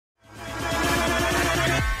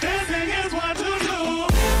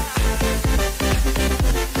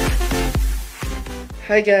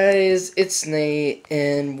Hi guys, it's Nate,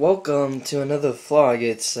 and welcome to another vlog.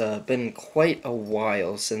 It's been quite a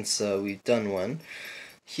while since we've done one.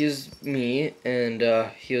 Here's me, and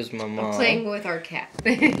here's my mom. I'm playing with our cat.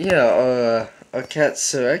 Yeah, our cat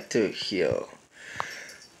Sur Ector here.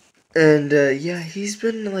 And yeah, he's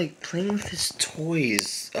been like playing with his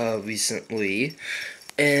toys recently,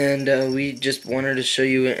 and we just wanted to show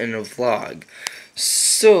you it in a vlog.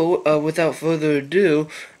 So, without further ado,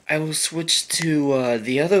 I will switch to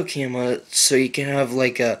the other camera so you can have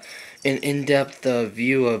like an in-depth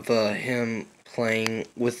view of him playing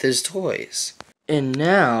with his toys. And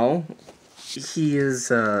now he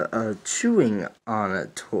is chewing on a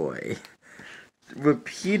toy,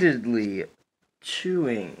 repeatedly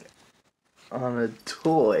chewing on a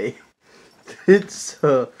toy. It's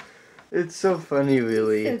so funny,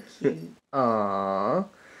 really. So cute. Aww.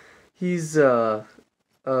 He's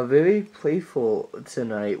very playful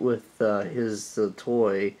tonight with his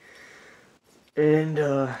toy, and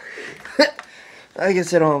I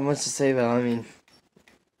guess I don't have much to say about it. I mean,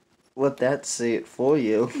 let that say it for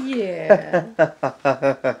you. Yeah.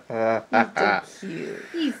 He's so cute.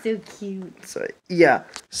 He's so cute. So yeah,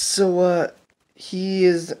 so he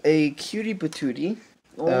is a cutie patootie.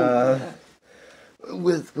 Yeah.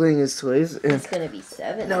 With playing his toys. And He's gonna be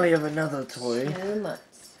 7. now we have another toy. 2 months.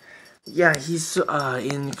 Yeah, he's in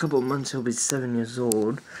a couple of months he'll be 7 years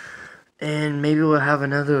old, and maybe we'll have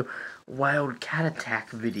another wild cat attack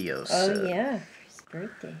video. Oh yeah, for his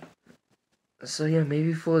birthday. So yeah,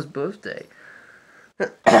 maybe for his birthday.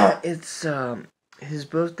 It's his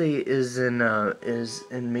birthday is in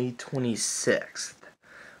May 26th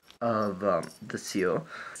of this year.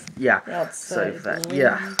 Yeah, sorry for that.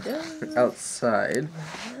 Yeah, outside.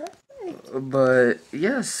 But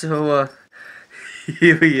yeah, so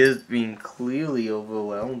here he is being clearly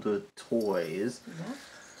overwhelmed with toys.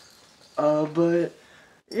 But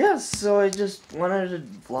yeah, so I just wanted to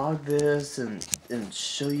vlog this and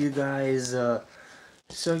show you guys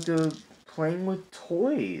Sector playing with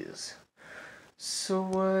toys.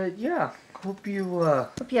 So yeah, hope you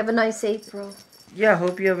have a nice April. Yeah,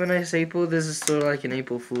 hope you have a nice April. This is sort of like an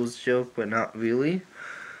April Fool's joke, but not really.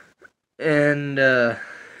 And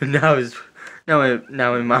now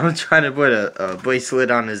my mom's trying to put a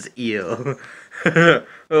bracelet on his ear. Well,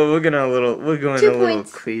 we're going a little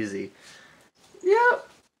crazy. Yep.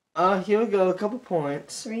 Here we go. A couple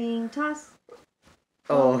points. Ring toss.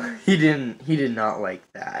 Oh, he did not like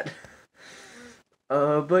that.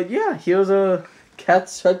 But yeah, here's a cat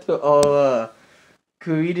sector.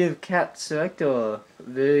 Creative cat sector.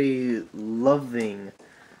 Very loving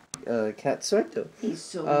cat sector. He's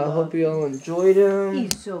so hope you all enjoyed him.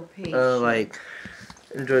 He's so patient.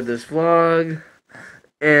 Enjoyed this vlog.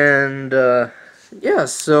 And yeah,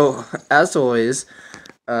 so as always,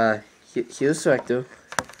 here's Sector.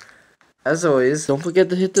 As always, don't forget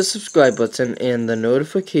to hit the subscribe button and the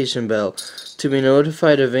notification bell to be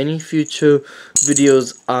notified of any future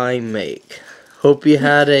videos I make. Hope you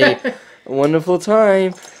had a wonderful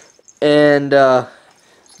time, and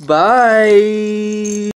bye!